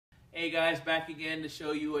Hey guys, back again to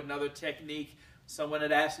show you another technique. Someone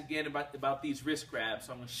had asked again about these wrist grabs,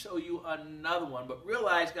 so I'm going to show you another one. But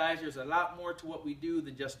realize, guys, there's a lot more to what we do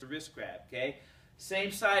than just the wrist grab, okay?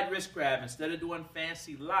 Same side wrist grab. Instead of doing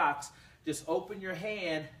fancy locks, just open your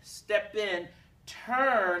hand, step in,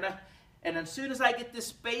 turn, and as soon as I get this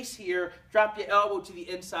space here, drop your elbow to the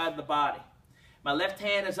inside of the body. My left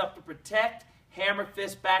hand is up to protect, hammer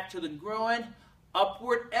fist back to the groin,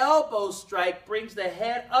 upward elbow strike brings the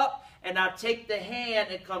head up, and now take the hand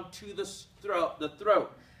and come to the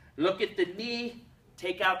throat. Look at the knee,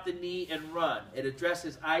 take out the knee and run. It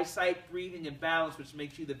addresses eyesight, breathing, and balance, which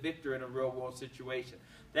makes you the victor in a real world situation.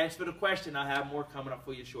 Thanks for the question. I'll have more coming up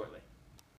for you shortly.